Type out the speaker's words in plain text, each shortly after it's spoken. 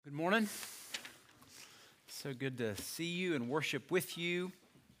Good morning. So good to see you and worship with you.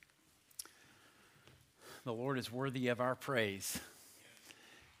 The Lord is worthy of our praise.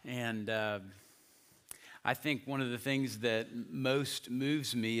 And I think one of the things that most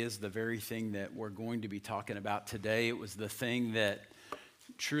moves me is the very thing that we're going to be talking about today. It was the thing that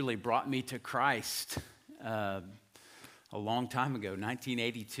truly brought me to Christ a long time ago.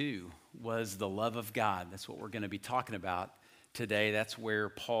 1982 was the love of God. That's what we're going to be talking about today. That's where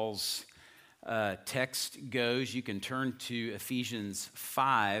Paul's text goes. You can turn to Ephesians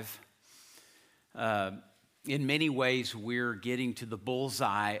 5. In many ways, we're getting to the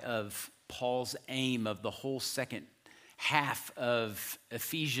bullseye of Paul's aim of the whole second half of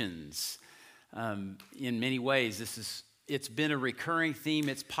Ephesians. In many ways, it's been a recurring theme.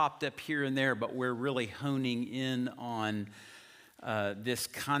 It's popped up here and there, but we're really honing in on this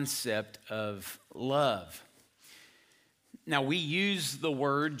concept of love. Now, we use the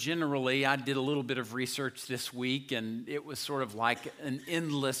word generally. I did a little bit of research this week, and it was sort of like an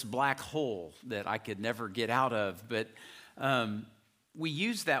endless black hole that I could never get out of. But we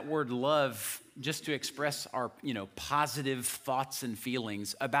use that word love just to express our, positive thoughts and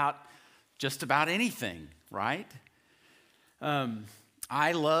feelings about just about anything, right?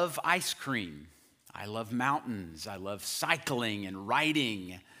 I love ice cream. I love mountains. I love cycling and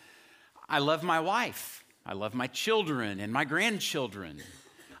riding. I love my wife. I love my children and my grandchildren.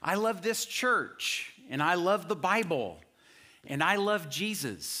 I love this church, and I love the Bible, and I love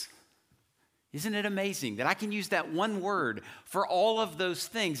Jesus. Isn't it amazing that I can use that one word for all of those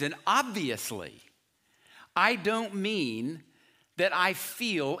things? And obviously, I don't mean that I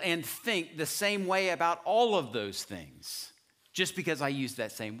feel and think the same way about all of those things just because I use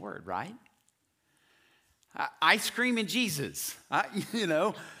that same word, right? Ice cream and Jesus,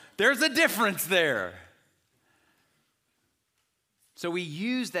 there's a difference there. So we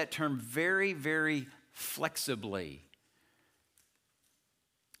use that term very, very flexibly.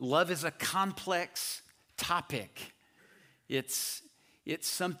 Love is a complex topic. It's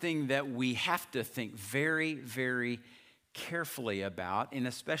something that we have to think very, very carefully about, and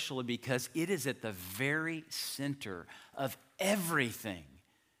especially because it is at the very center of everything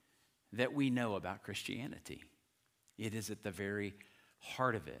that we know about Christianity. It is at the very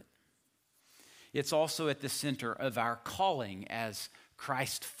heart of it. It's also at the center of our calling as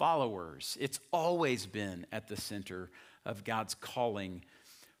Christ followers. It's always been at the center of God's calling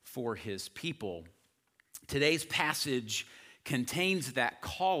for his people. Today's passage contains that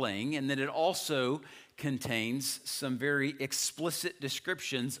calling, and then it also contains some very explicit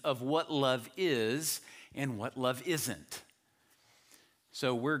descriptions of what love is and what love isn't.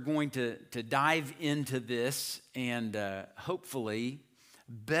 So we're going to dive into this and hopefully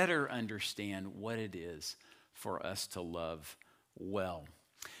better understand what it is for us to love well.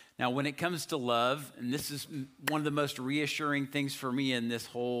 Now, when it comes to love, and this is one of the most reassuring things for me in this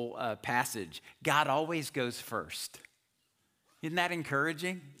whole passage, God always goes first. Isn't that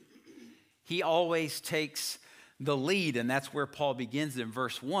encouraging? He always takes the lead, and that's where Paul begins in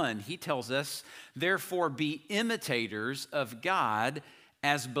verse 1. He tells us, "Therefore be imitators of God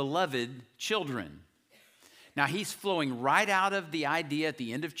as beloved children." Now, he's flowing right out of the idea at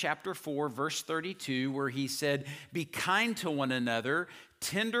the end of chapter 4, verse 32, where he said, "Be kind to one another,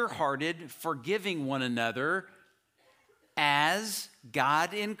 tender-hearted, forgiving one another, as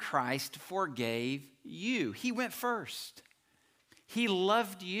God in Christ forgave you." He went first. He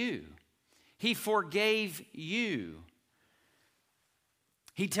loved you. He forgave you.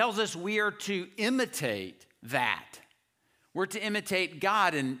 He tells us we are to imitate that. We're to imitate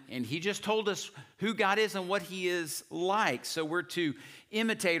God, and he just told us who God is and what he is like. So we're to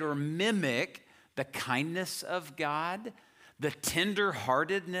imitate or mimic the kindness of God, the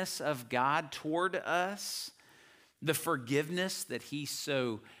tender-heartedness of God toward us, the forgiveness that he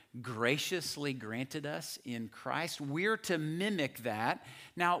so graciously granted us in Christ. We're to mimic that.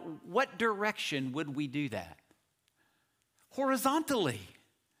 Now, what direction would we do that? Horizontally.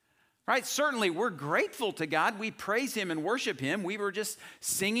 Right? Certainly, we're grateful to God. We praise him and worship him. We were just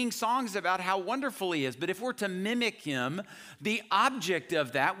singing songs about how wonderful he is. But if we're to mimic him, the object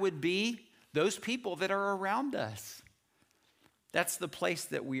of that would be those people that are around us. That's the place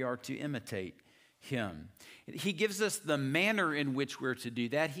that we are to imitate him. He gives us the manner in which we're to do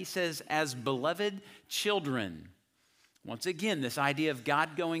that. He says, as beloved children. Once again, this idea of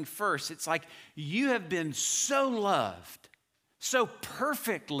God going first. It's like you have been so loved, so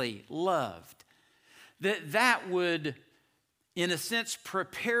perfectly loved, that would, in a sense,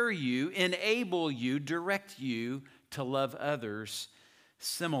 prepare you, enable you, direct you to love others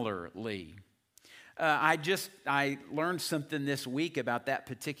similarly. I learned something this week about that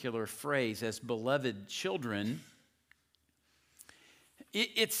particular phrase, as beloved children.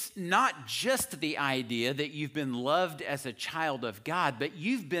 It's not just the idea that you've been loved as a child of God, but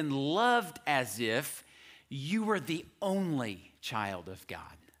you've been loved as if you were the only child of God.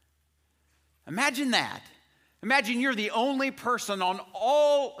 Imagine that. Imagine you're the only person on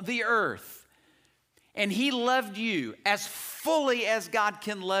all the earth, and he loved you as fully as God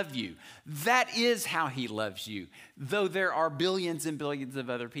can love you. That is how he loves you, though there are billions and billions of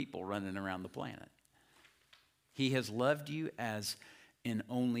other people running around the planet. He has loved you as an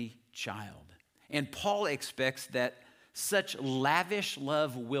only child. And Paul expects that such lavish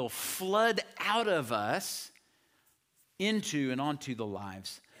love will flood out of us into and onto the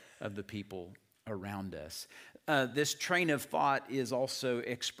lives of the people around us. This train of thought is also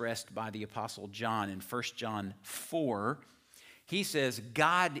expressed by the Apostle John in 1 John 4. He says,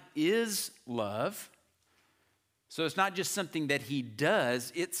 God is love. So it's not just something that he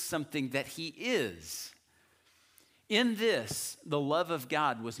does, it's something that he is. In this, the love of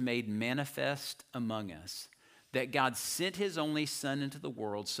God was made manifest among us, that God sent his only Son into the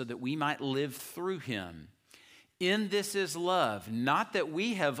world so that we might live through him. In this is love, not that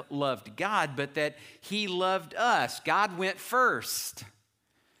we have loved God, but that he loved us. God went first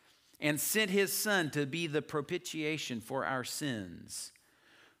and sent his Son to be the propitiation for our sins.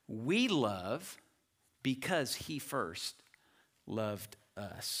 We love because he first loved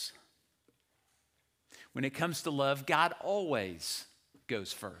us. When it comes to love, God always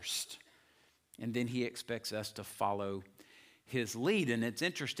goes first. And then he expects us to follow his lead. And it's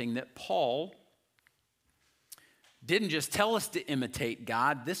interesting that Paul didn't just tell us to imitate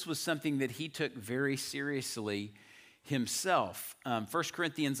God. This was something that he took very seriously himself. 1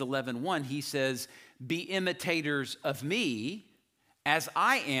 Corinthians 11:1, he says, be imitators of me as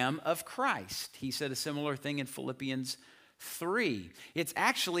I am of Christ. He said a similar thing in Philippians 3. It's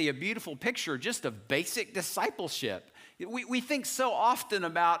actually a beautiful picture just of basic discipleship. We think so often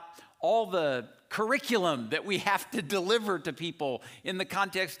about all the curriculum that we have to deliver to people in the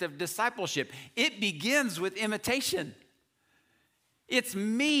context of discipleship. It begins with imitation. It's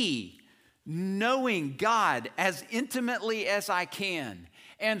me knowing God as intimately as I can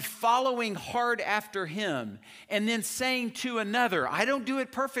and following hard after him and then saying to another, I don't do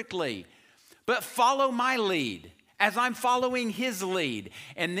it perfectly, but follow my lead as I'm following his lead.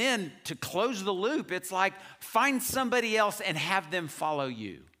 And then to close the loop, it's like find somebody else and have them follow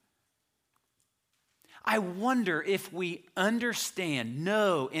you. I wonder if we understand,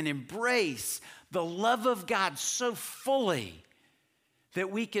 know, and embrace the love of God so fully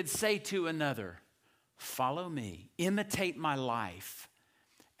that we could say to another, follow me, imitate my life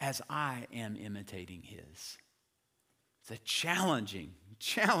as I am imitating his. It's a challenging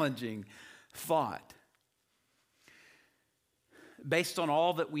thought. Based on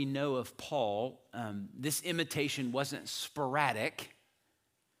all that we know of Paul, this imitation wasn't sporadic,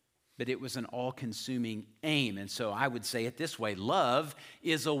 but it was an all-consuming aim. And so I would say it this way, love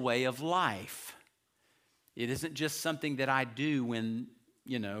is a way of life. It isn't just something that I do when,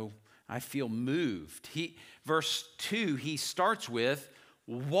 I feel moved. Verse 2, he starts with,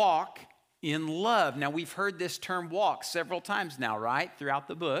 walk in love. Now, we've heard this term walk several times now, right, throughout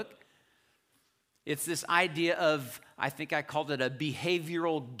the book. It's this idea of, I think I called it a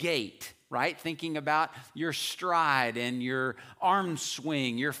behavioral gait, right? Thinking about your stride and your arm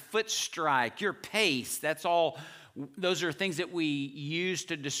swing, your foot strike, your pace. Those are things that we use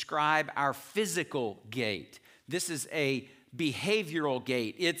to describe our physical gait. This is a behavioral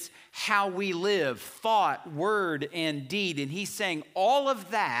gait. It's how we live, thought, word, and deed. And he's saying all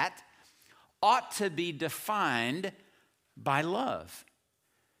of that ought to be defined by love.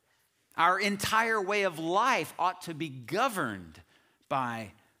 Our entire way of life ought to be governed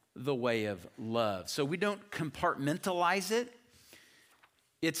by the way of love. So we don't compartmentalize it.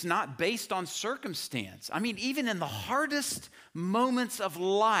 It's not based on circumstance. I mean, even in the hardest moments of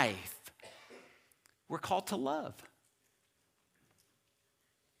life, we're called to love.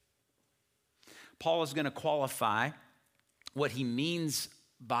 Paul is going to qualify what he means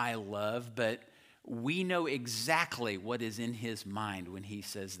by love, but we know exactly what is in his mind when he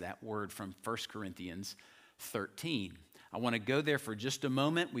says that word from 1 Corinthians 13. I want to go there for just a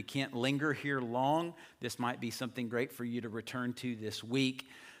moment. We can't linger here long. This might be something great for you to return to this week.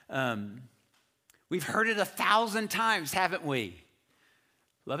 We've heard it 1,000 times, haven't we?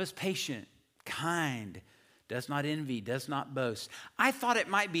 Love is patient, kind, does not envy, does not boast. I thought it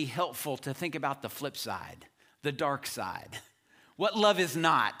might be helpful to think about the flip side, the dark side, what love is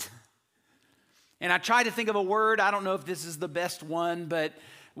not. And I tried to think of a word. I don't know if this is the best one, but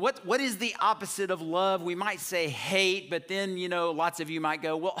What is the opposite of love? We might say hate, but then, lots of you might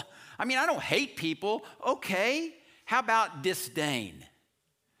go, well, I don't hate people. Okay, how about disdain?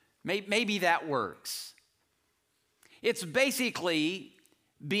 Maybe that works. It's basically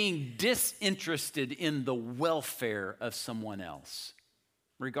being disinterested in the welfare of someone else,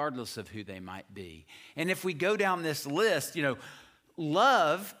 regardless of who they might be. And if we go down this list,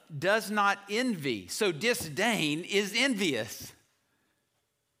 love does not envy. So disdain is envious.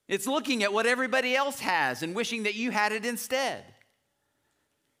 It's looking at what everybody else has and wishing that you had it instead.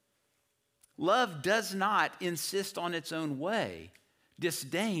 Love does not insist on its own way.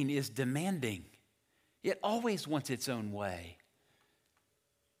 Disdain is demanding. It always wants its own way.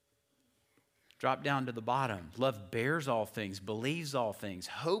 Drop down to the bottom. Love bears all things, believes all things,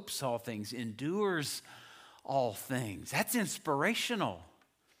 hopes all things, endures all things. That's inspirational.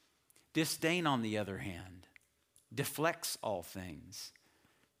 Disdain, on the other hand, deflects all things,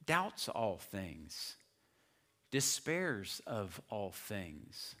 doubts all things, despairs of all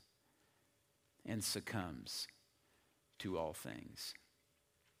things, and succumbs to all things.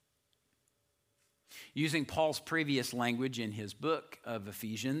 Using Paul's previous language in his book of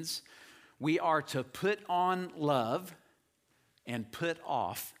Ephesians, we are to put on love and put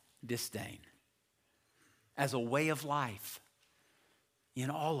off disdain as a way of life in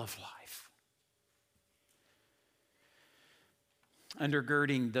all of life.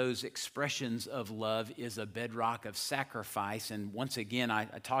 Undergirding those expressions of love is a bedrock of sacrifice. And once again, I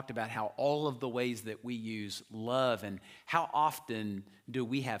talked about how all of the ways that we use love and how often do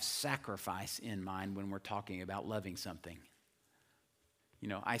we have sacrifice in mind when we're talking about loving something.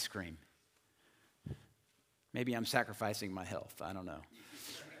 Ice cream. Maybe I'm sacrificing my health. I don't know.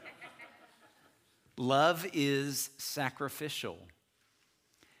 Love is sacrificial.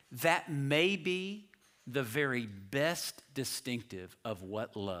 That may be the very best distinctive of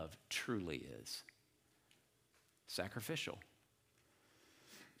what love truly is. Sacrificial.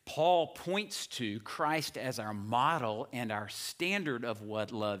 Paul points to Christ as our model and our standard of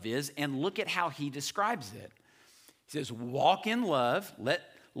what love is, and look at how he describes it. He says, walk in love, let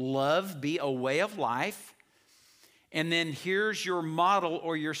love be a way of life, and then here's your model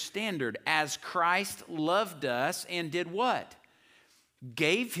or your standard. As Christ loved us and did what?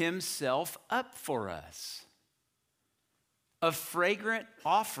 Gave himself up for us. A fragrant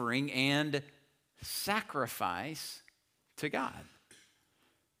offering and sacrifice to God.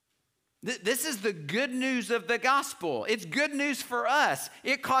 This is the good news of the gospel. It's good news for us.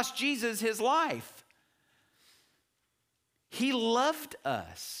 It cost Jesus his life. He loved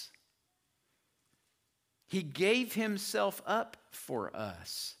us. He gave himself up for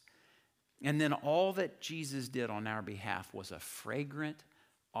us. And then all that Jesus did on our behalf was a fragrant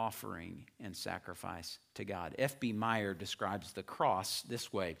offering and sacrifice to God. F.B. Meyer describes the cross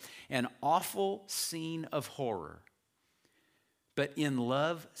this way: an awful scene of horror, but in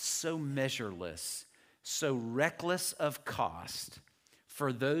love so measureless, so reckless of cost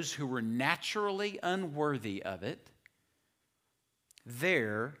for those who were naturally unworthy of it,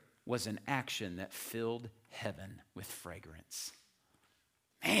 there was an action that filled heaven with fragrance.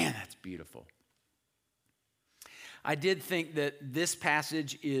 Man, that's beautiful. I did think that this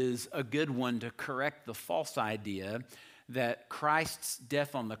passage is a good one to correct the false idea that Christ's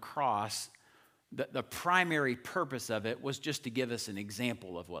death on the cross, the primary purpose of it was just to give us an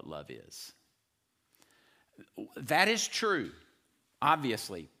example of what love is. That is true.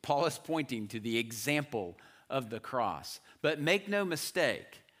 Obviously, Paul is pointing to the example of the cross. But make no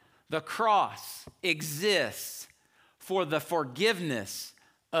mistake, the cross exists for the forgiveness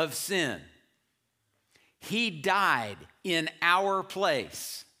of sin. He died in our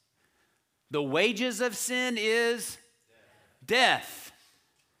place. The wages of sin is death.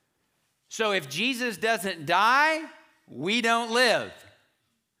 So if Jesus doesn't die, we don't live.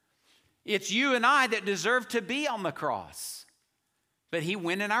 It's you and I that deserve to be on the cross. But he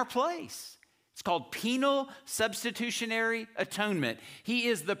went in our place. It's called penal substitutionary atonement. He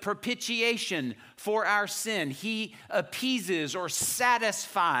is the propitiation for our sin. He appeases or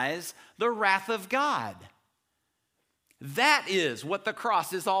satisfies the wrath of God. That is what the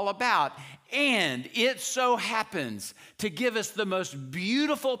cross is all about. And it so happens to give us the most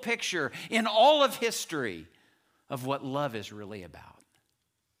beautiful picture in all of history of what love is really about.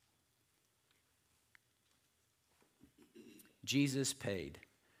 Jesus paid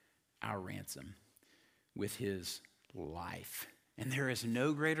our ransom with his life. And there is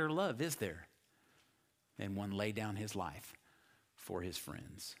no greater love, is there, than one lay down his life for his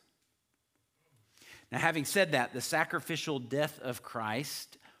friends. Now, having said that, the sacrificial death of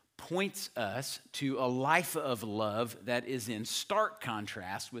Christ points us to a life of love that is in stark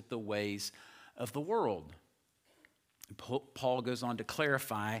contrast with the ways of the world. Paul goes on to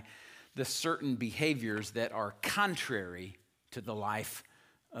clarify the certain behaviors that are contrary to the life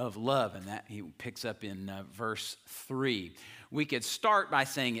of love, and that he picks up in verse 3. We could start by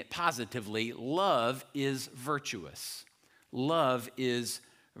saying it positively. Love is virtuous. Love is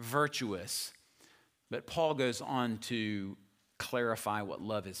virtuous. But Paul goes on to clarify what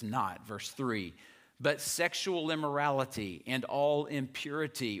love is not. Verse 3, but sexual immorality and all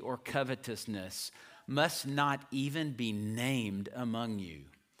impurity or covetousness must not even be named among you,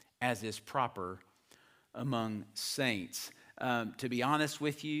 as is proper among saints. To be honest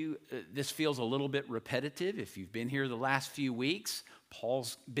with you, this feels a little bit repetitive. If you've been here the last few weeks,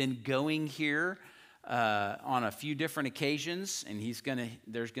 Paul's been going here on a few different occasions, and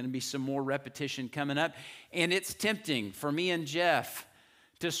there's gonna be some more repetition coming up. And it's tempting for me and Jeff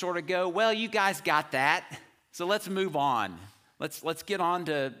to sort of go, well, you guys got that, so let's move on. Let's get on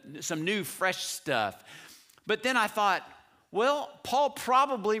to some new, fresh stuff. But then I thought, well, Paul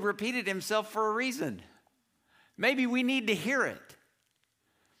probably repeated himself for a reason. Maybe we need to hear it.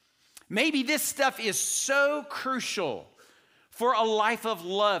 Maybe this stuff is so crucial for a life of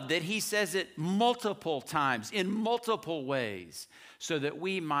love that he says it multiple times in multiple ways so that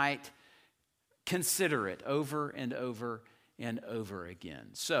we might consider it over and over and over again.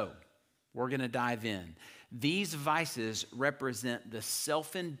 So we're going to dive in. These vices represent the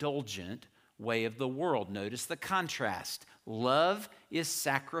self-indulgent way of the world. Notice the contrast. Love is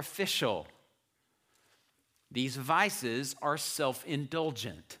sacrificial. These vices are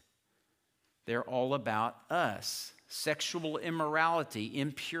self-indulgent. They're all about us. Sexual immorality,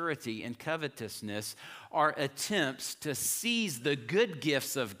 impurity, and covetousness are attempts to seize the good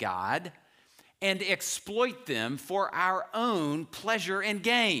gifts of God and exploit them for our own pleasure and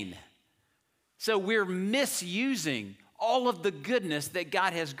gain. So we're misusing all of the goodness that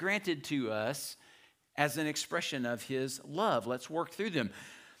God has granted to us as an expression of his love. Let's work through them.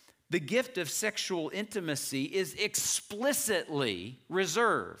 The gift of sexual intimacy is explicitly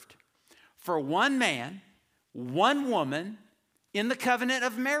reserved for one man, one woman in the covenant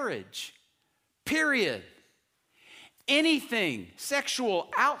of marriage, period. Anything sexual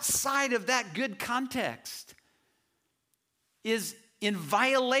outside of that good context is in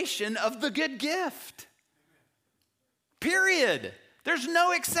violation of the good gift, period. There's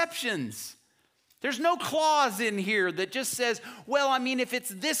no exceptions. There's no clause in here that just says, well, I mean, if it's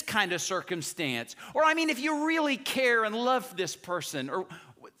this kind of circumstance, or I mean, if you really care and love this person, or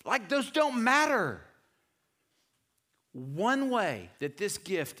like those don't matter. One way that this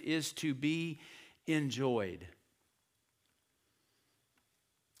gift is to be enjoyed.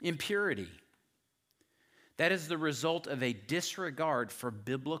 Impurity. That is the result of a disregard for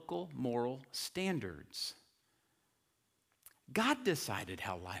biblical moral standards. God decided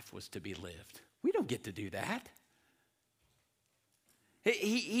how life was to be lived. We don't get to do that.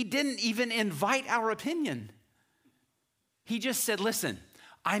 He didn't even invite our opinion. He just said, listen,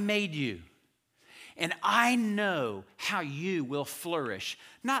 I made you, and I know how you will flourish,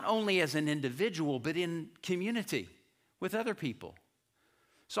 not only as an individual, but in community with other people.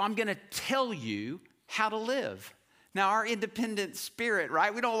 So I'm going to tell you how to live. Now, our independent spirit,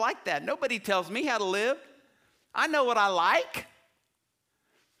 right? We don't like that. Nobody tells me how to live. I know what I like.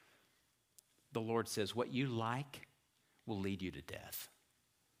 The Lord says, what you like will lead you to death.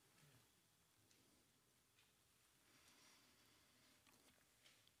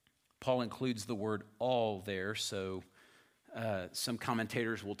 Paul includes the word all there, so some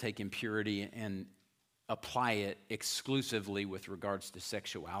commentators will take impurity and apply it exclusively with regards to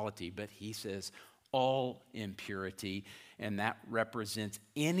sexuality, but he says all impurity, and that represents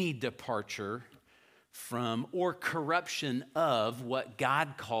any departure from or corruption of what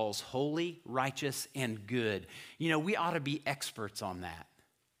God calls holy, righteous, and good. You know, we ought to be experts on that.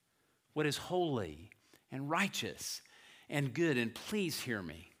 What is holy and righteous and good? And please hear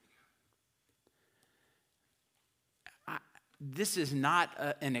me. This is not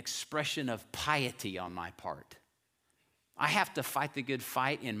an expression of piety on my part. I have to fight the good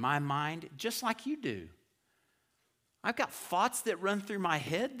fight in my mind just like you do. I've got thoughts that run through my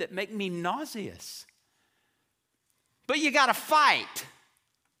head that make me nauseous. But you got to fight.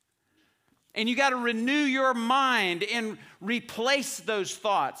 And you got to renew your mind and replace those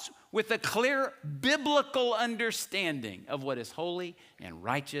thoughts with a clear biblical understanding of what is holy and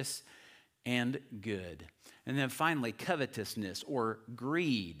righteous and good. And then finally, covetousness or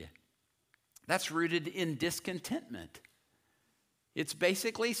greed. That's rooted in discontentment. It's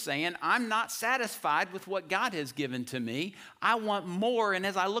basically saying, I'm not satisfied with what God has given to me. I want more. And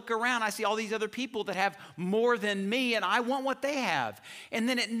as I look around, I see all these other people that have more than me, and I want what they have. And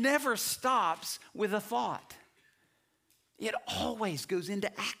then it never stops with a thought. It always goes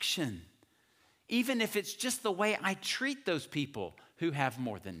into action, even if it's just the way I treat those people who have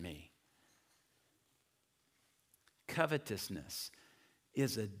more than me. Covetousness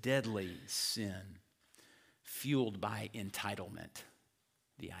is a deadly sin fueled by entitlement,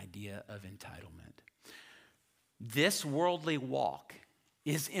 the idea of entitlement. This worldly walk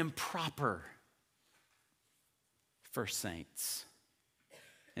is improper for saints.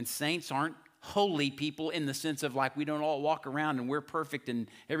 And saints aren't holy people in the sense of like we don't all walk around and we're perfect and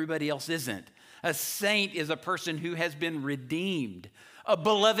everybody else isn't. A saint is a person who has been redeemed, a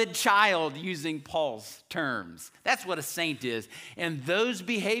beloved child, using Paul's terms. That's what a saint is. And those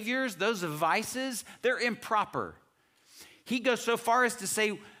behaviors, those vices, they're improper. He goes so far as to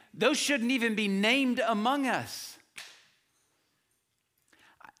say those shouldn't even be named among us.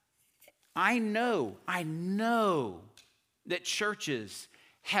 I know that churches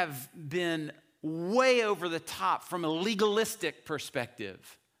have been way over the top from a legalistic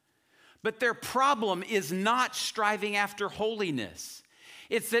perspective. But their problem is not striving after holiness.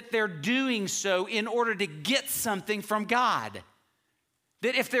 It's that they're doing so in order to get something from God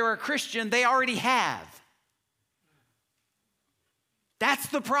that if they're a Christian, they already have. That's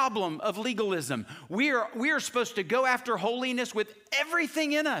the problem of legalism. We are supposed to go after holiness with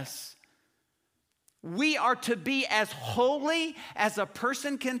everything in us. We are to be as holy as a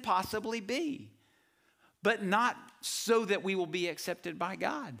person can possibly be, but not so that we will be accepted by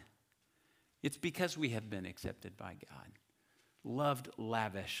God. It's because we have been accepted by God, loved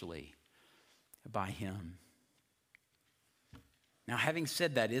lavishly by Him. Now, having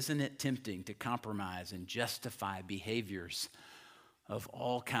said that, isn't it tempting to compromise and justify behaviors of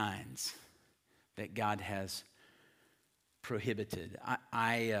all kinds that God has prohibited?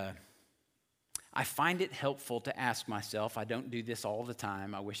 I find it helpful to ask myself, I don't do this all the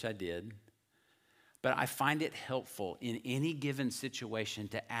time, I wish I did, but I find it helpful in any given situation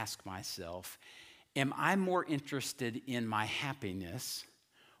to ask myself, am I more interested in my happiness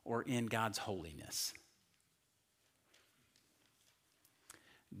or in God's holiness?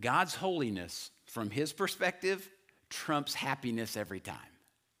 God's holiness, from His perspective, trumps happiness every time.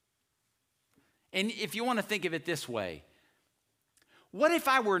 And if you want to think of it this way, what if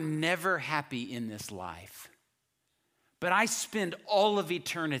I were never happy in this life, but I spend all of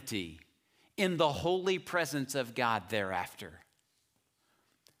eternity in the holy presence of God thereafter?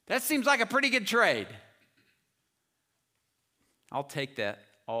 That seems like a pretty good trade. I'll take that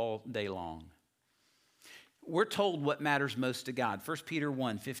all day long. We're told what matters most to God. 1 Peter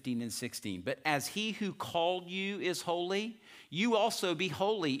 1, 15 and 16. But as He who called you is holy, you also be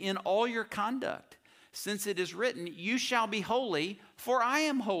holy in all your conduct. Since it is written, you shall be holy, for I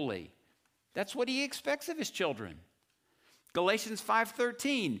am holy. That's what He expects of His children. Galatians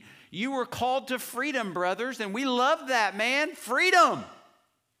 5:13. You were called to freedom, brothers, and we love that, man. Freedom.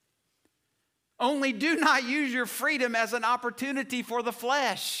 Only do not use your freedom as an opportunity for the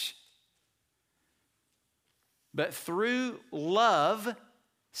flesh, but through love,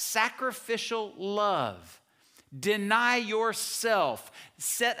 sacrificial love, deny yourself,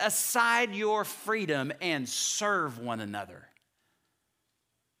 set aside your freedom, and serve one another.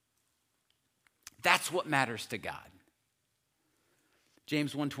 That's what matters to God.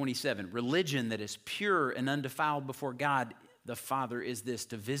 James 1:27, religion that is pure and undefiled before God the Father is this,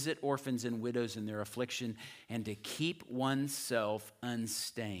 to visit orphans and widows in their affliction and to keep oneself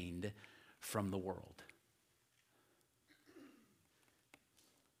unstained from the world.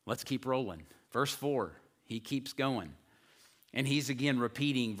 Let's keep rolling. Verse 4, he keeps going. And he's again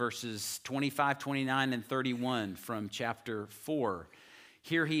repeating verses 25, 29, and 31 from chapter 4.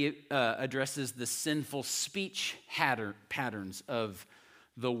 Here he addresses the sinful speech patterns of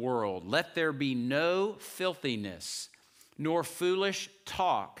the world. Let there be no filthiness, nor foolish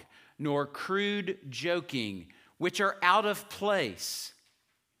talk, nor crude joking, which are out of place.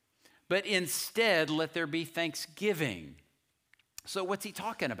 But instead, let there be thanksgiving. So what's he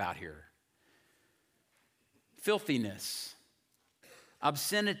talking about here? Filthiness,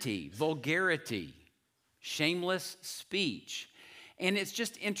 obscenity, vulgarity, shameless speech. And it's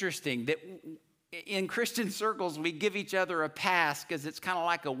just interesting that in Christian circles, we give each other a pass because it's kind of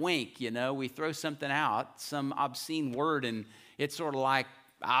like a wink, you know. We throw something out, some obscene word, and it's sort of like,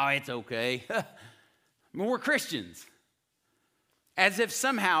 oh, it's okay. I mean, we're Christians. As if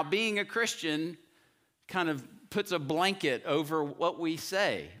somehow being a Christian kind of puts a blanket over what we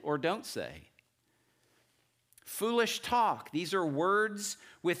say or don't say. foolish talk. These are words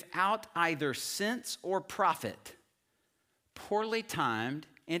without either sense or profit, poorly timed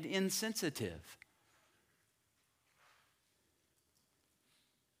and insensitive.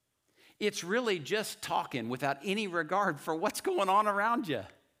 It's really just talking without any regard for what's going on around you.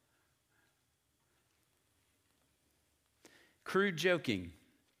 Crude joking,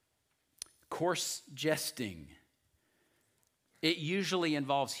 coarse jesting. It usually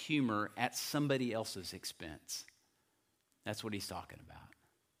involves humor at somebody else's expense. That's what he's talking about.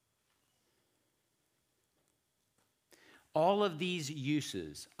 All of these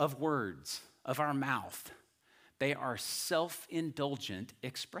uses of words, of our mouth, they are self-indulgent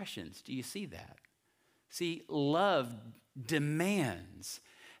expressions. Do you see that? See, love demands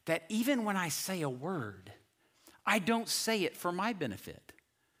that even when I say a word, I don't say it for my benefit.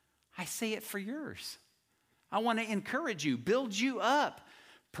 I say it for yours. I want to encourage you, build you up.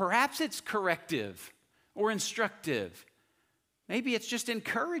 Perhaps it's corrective or instructive. Maybe it's just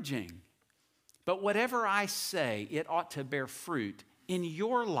encouraging. But whatever I say, it ought to bear fruit in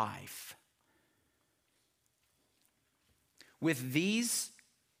your life. With these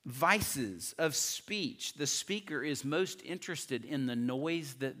vices of speech, the speaker is most interested in the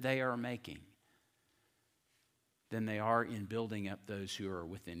noise that they are making than they are in building up those who are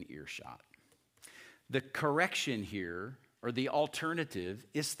within earshot. The correction here, or the alternative,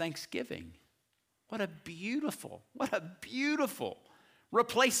 is thanksgiving. What a beautiful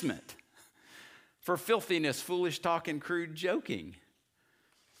replacement for filthiness, foolish talk, and crude joking.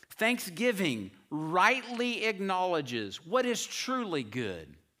 Thanksgiving rightly acknowledges what is truly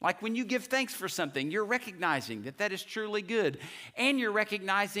good. Like when you give thanks for something, you're recognizing that that is truly good. And you're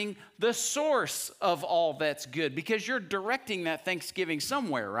recognizing the source of all that's good because you're directing that thanksgiving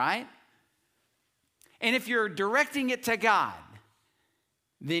somewhere, right? And if you're directing it to God,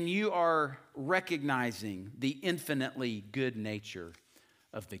 then you are recognizing the infinitely good nature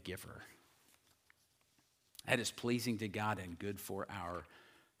of the giver. That is pleasing to God and good for our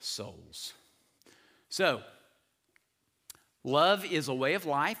souls. So, love is a way of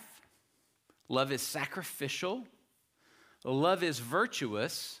life. Love is sacrificial. Love is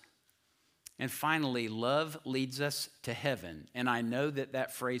virtuous. And finally, love leads us to heaven. And I know that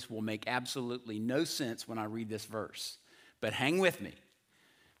that phrase will make absolutely no sense when I read this verse. But hang with me.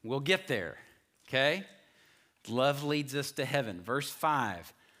 We'll get there, okay? Love leads us to heaven. Verse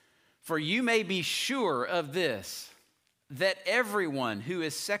 5. For you may be sure of this, that everyone who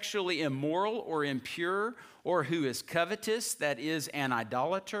is sexually immoral or impure or who is covetous, that is an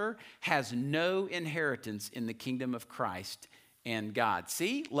idolater, has no inheritance in the kingdom of Christ and God.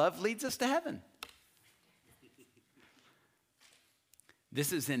 See, love leads us to heaven.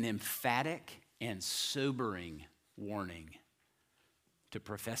 This is an emphatic and sobering warning to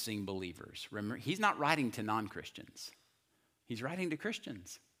professing believers. Remember, he's not writing to non-Christians. He's writing to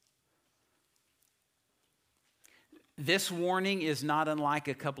Christians. This warning is not unlike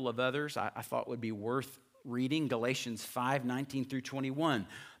a couple of others I thought would be worth reading. Galatians 5:19 through 21.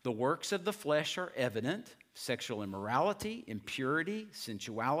 The works of the flesh are evident: sexual immorality, impurity,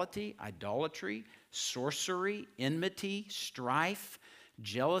 sensuality, idolatry, sorcery, enmity, strife,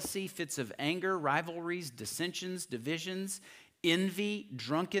 jealousy, fits of anger, rivalries, dissensions, divisions, envy,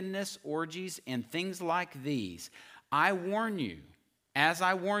 drunkenness, orgies, and things like these. I warn you, as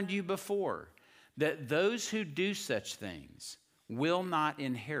I warned you before, that those who do such things will not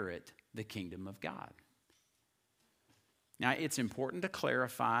inherit the kingdom of God. Now, it's important to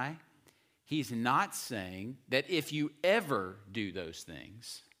clarify, he's not saying that if you ever do those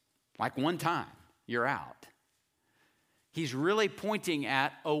things, like one time, you're out. He's really pointing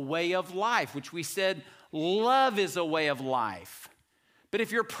at a way of life, which we said love is a way of life. But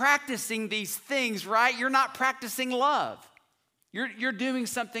if you're practicing these things, right, you're not practicing love. You're doing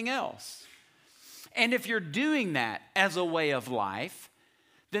something else. And if you're doing that as a way of life,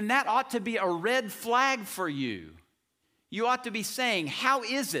 then that ought to be a red flag for you. You ought to be saying, how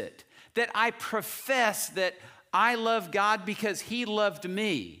is it that I profess that I love God because he loved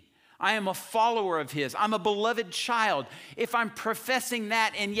me? I am a follower of his. I'm a beloved child. If I'm professing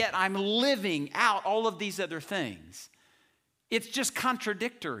that and yet I'm living out all of these other things, it's just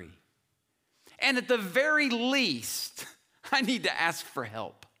contradictory. And at the very least, I need to ask for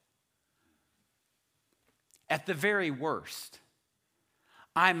help. At the very worst,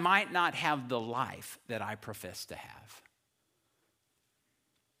 I might not have the life that I profess to have.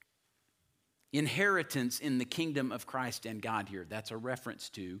 Inheritance in the kingdom of Christ and God here, that's a reference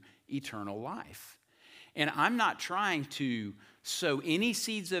to eternal life. And I'm not trying to sow any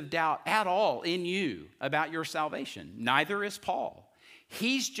seeds of doubt at all in you about your salvation. Neither is Paul.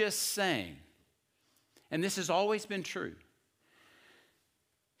 He's just saying, and this has always been true,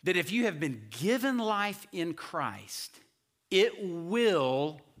 that if you have been given life in Christ, it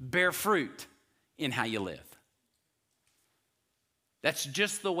will bear fruit in how you live. That's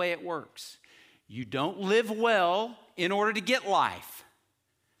just the way it works. You don't live well in order to get life.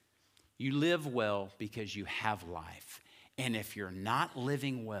 You live well because you have life. And if you're not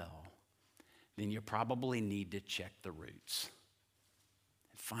living well, then you probably need to check the roots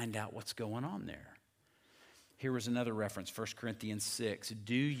and find out what's going on there. Here was another reference, 1 Corinthians 6.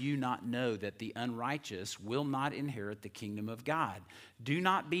 Do you not know that the unrighteous will not inherit the kingdom of God? Do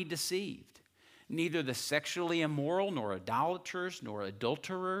not be deceived. Neither the sexually immoral, nor idolaters, nor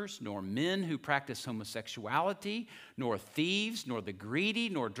adulterers, nor men who practice homosexuality, nor thieves, nor the greedy,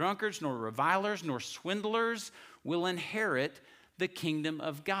 nor drunkards, nor revilers, nor swindlers will inherit the kingdom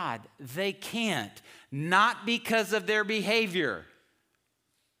of God. They can't, not because of their behavior,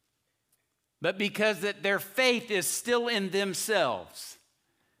 but because that their faith is still in themselves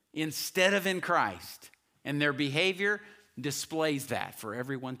instead of in Christ. And their behavior displays that for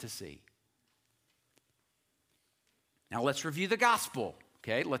everyone to see. Now let's review the gospel,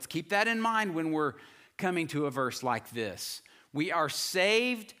 okay? Let's keep that in mind when we're coming to a verse like this. We are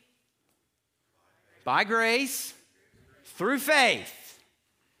saved by grace through faith.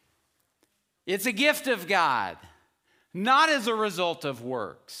 It's a gift of God, not as a result of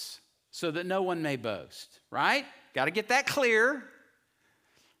works, so that no one may boast, right? Got to get that clear.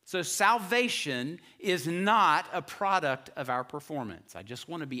 So salvation is not a product of our performance. I just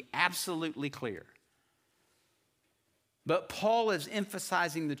want to be absolutely clear. But Paul is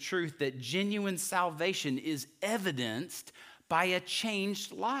emphasizing the truth that genuine salvation is evidenced by a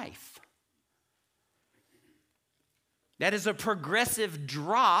changed life. That is a progressive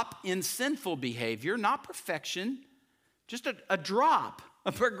drop in sinful behavior, not perfection, just a drop,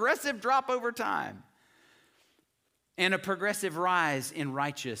 a progressive drop over time, and a progressive rise in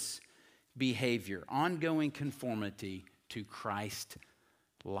righteous behavior, ongoing conformity to Christ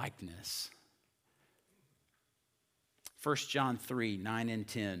likeness. 1 John 3, 9 and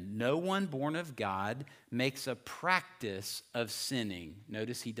 10. No one born of God makes a practice of sinning.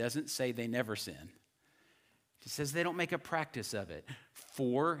 Notice he doesn't say they never sin. He says they don't make a practice of it.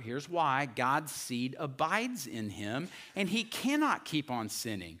 For, here's why, God's seed abides in him, and he cannot keep on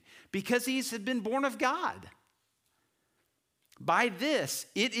sinning because he's been born of God. By this,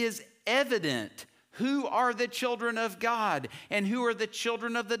 it is evident who are the children of God and who are the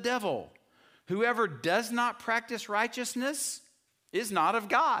children of the devil. Whoever does not practice righteousness is not of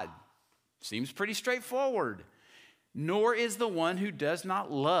God. Seems pretty straightforward. Nor is the one who does not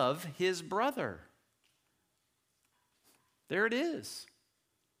love his brother. There it is.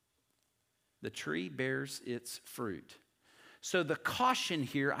 The tree bears its fruit. So the caution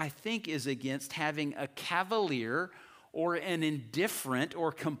here, I think, is against having a cavalier or an indifferent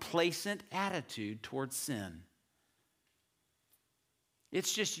or complacent attitude towards sin.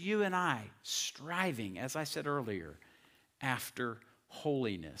 It's just you and I striving, as I said earlier, after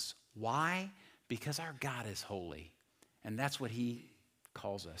holiness. Why? Because our God is holy, and that's what he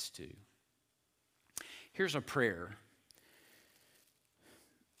calls us to. Here's a prayer.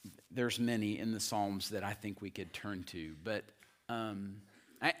 There's many in the Psalms that I think we could turn to, but and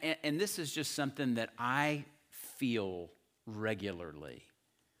this is just something that I feel regularly.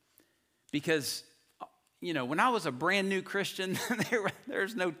 Because you know, when I was a brand new Christian,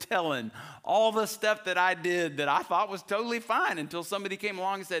 there's no telling all the stuff that I did that I thought was totally fine until somebody came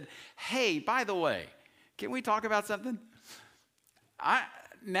along and said, hey, by the way, can we talk about something?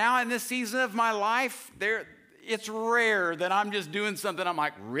 Now in this season of my life, it's rare that I'm just doing something I'm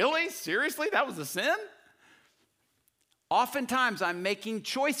like, really? Seriously? That was a sin? Oftentimes I'm making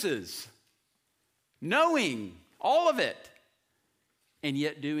choices, knowing all of it, and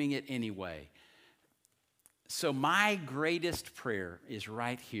yet doing it anyway. So my greatest prayer is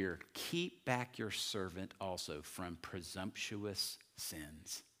right here. Keep back your servant also from presumptuous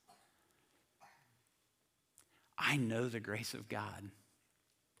sins. I know the grace of God.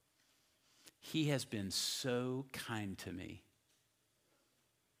 He has been so kind to me.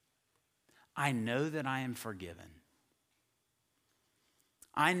 I know that I am forgiven.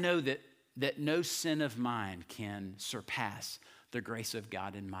 I know that no sin of mine can surpass the grace of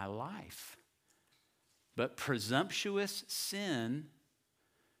God in my life. But presumptuous sin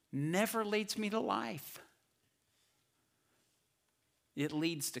never leads me to life. It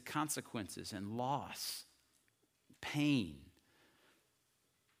leads to consequences and loss, pain,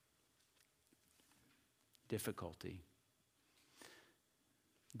 difficulty.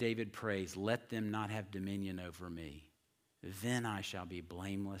 David prays, let them not have dominion over me. then I shall be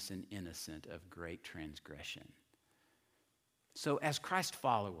blameless and innocent of great transgression. So as Christ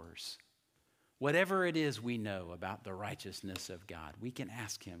followers, whatever it is we know about the righteousness of God, we can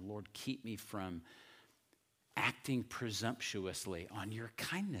ask him, Lord, keep me from acting presumptuously on your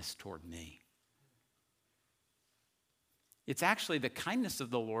kindness toward me. It's actually the kindness of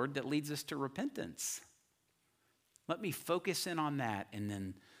the Lord that leads us to repentance. Let me focus in on that, and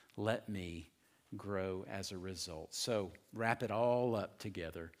then let me grow as a result. So wrap it all up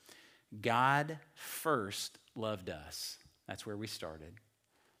together. God first loved us. That's where we started.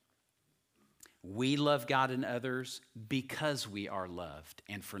 We love God and others because we are loved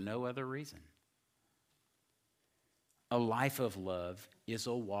and for no other reason. A life of love is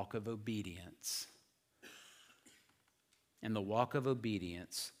a walk of obedience. And the walk of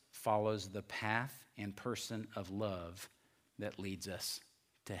obedience follows the path and person of love that leads us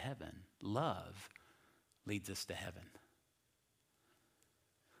to heaven. Love leads us to heaven.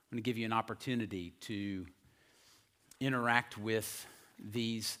 I'm going to give you an opportunity to interact with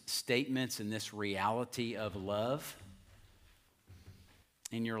these statements and this reality of love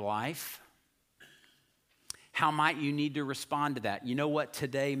in your life. How might you need to respond to that? You know what?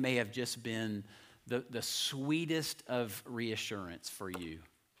 Today may have just been the sweetest of reassurance for you.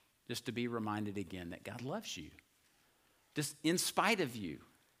 Just to be reminded again that God loves you. Just in spite of you.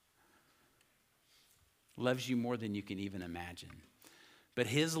 Loves you more than you can even imagine. But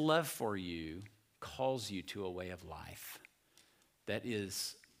his love for you calls you to a way of life that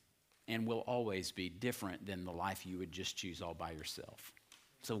is and will always be different than the life you would just choose all by yourself.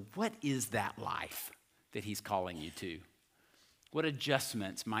 So what is that life that he's calling you to? What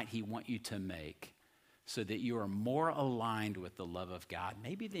adjustments might he want you to make so that you are more aligned with the love of God,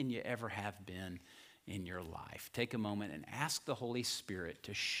 maybe than you ever have been in your life? Take a moment and ask the Holy Spirit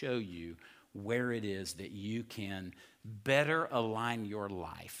to show you where it is that you can better align your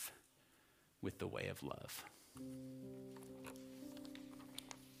life with the way of love.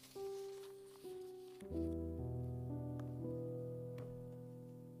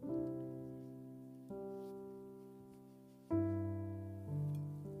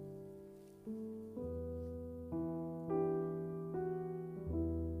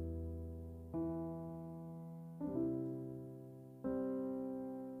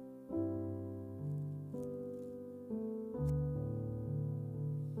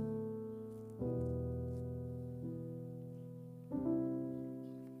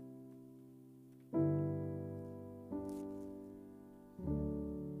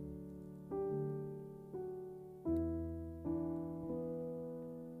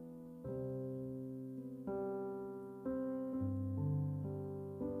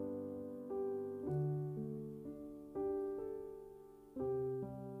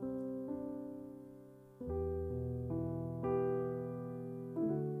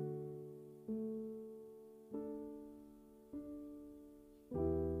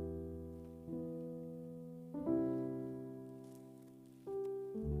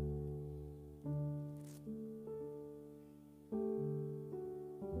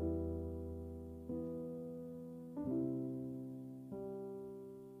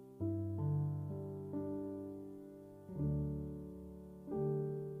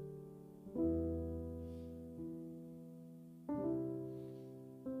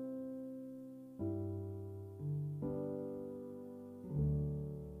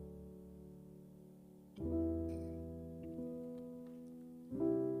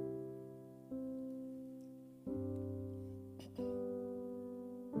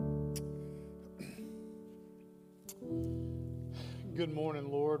 Good morning,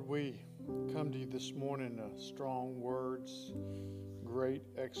 Lord. We come to you this morning, strong words, great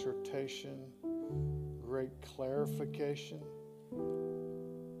exhortation, great clarification.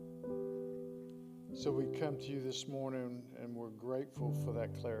 So we come to you this morning and we're grateful for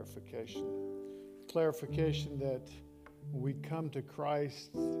that clarification. Clarification that we come to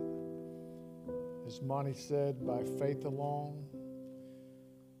Christ, as Monty said, by faith alone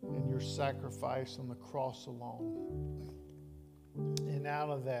and your sacrifice on the cross alone. And out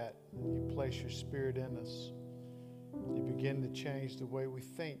of that, you place your Spirit in us. You begin to change the way we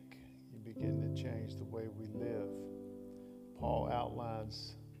think. You begin to change the way we live. Paul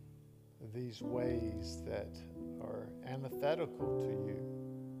outlines these ways that are antithetical to you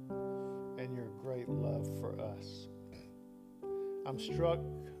and your great love for us.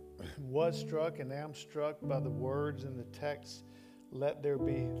 Was struck, and am struck by the words in the text, let there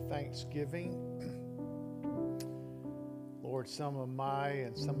be thanksgiving. Lord, some of my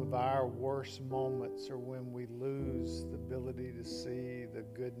and some of our worst moments are when we lose the ability to see the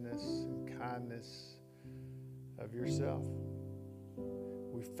goodness and kindness of yourself.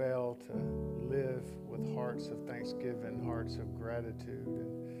 We fail to live with hearts of thanksgiving, hearts of gratitude.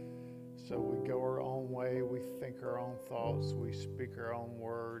 And so we go our own way, we think our own thoughts, we speak our own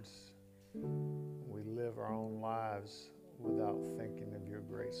words, we live our own lives without thinking of your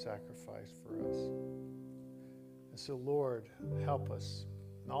great sacrifice for us. And so, Lord, help us,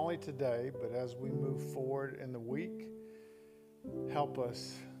 not only today, but as we move forward in the week, help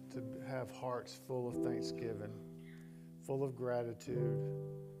us to have hearts full of thanksgiving, full of gratitude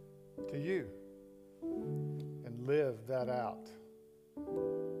to you, and live that out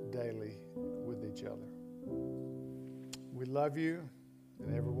daily with each other. We love you,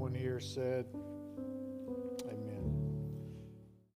 and everyone here said,